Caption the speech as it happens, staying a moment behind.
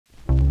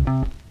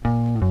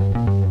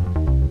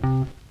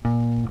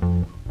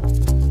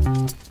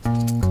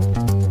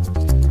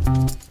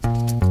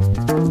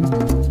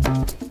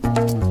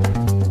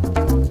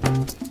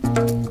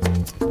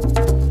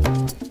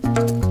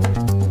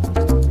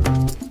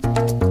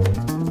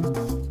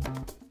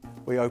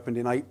opened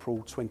in April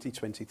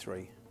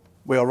 2023.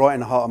 We are right in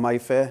the heart of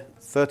Mayfair,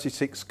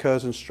 36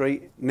 Curzon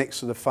Street, next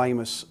to the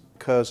famous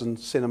Curzon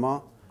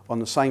Cinema, on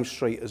the same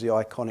street as the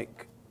iconic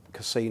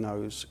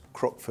casinos,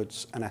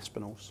 Crockford's and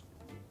Aspinall's.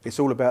 It's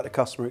all about the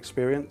customer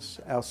experience.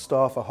 Our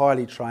staff are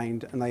highly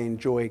trained and they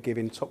enjoy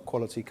giving top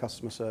quality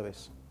customer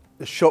service.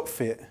 The shop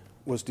fit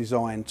was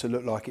designed to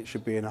look like it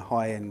should be in a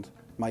high-end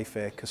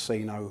Mayfair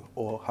casino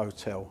or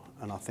hotel,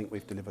 and I think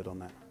we've delivered on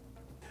that.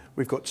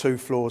 We've got 2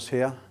 floors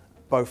here.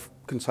 Both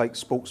can take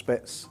sports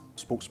bets,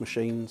 sports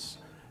machines,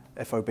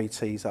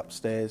 FOBTs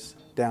upstairs.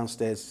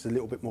 Downstairs is a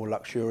little bit more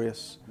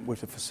luxurious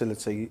with the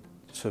facility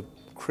to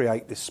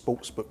create this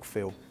sportsbook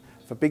feel.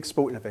 For big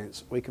sporting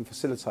events, we can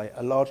facilitate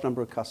a large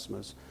number of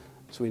customers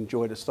to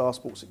enjoy the Star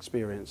Sports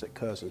experience at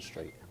Curzon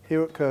Street.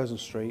 Here at Curzon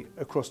Street,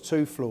 across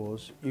 2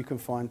 floors, you can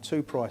find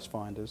 2 price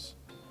finders,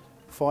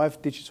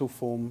 5 digital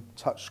form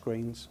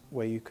touchscreens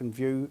where you can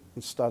view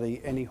and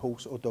study any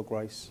horse or dog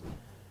race,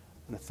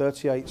 and a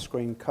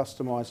 38-screen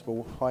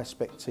customisable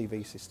high-spec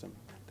TV system.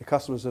 The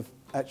customers have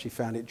actually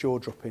found it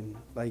jaw-dropping.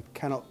 They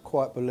cannot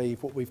quite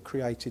believe what we've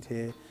created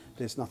here.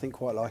 There's nothing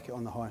quite like it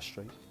on the high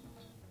street.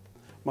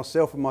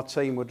 Myself and my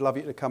team would love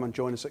you to come and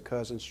join us at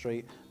Curzon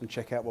Street and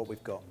check out what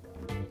we've got.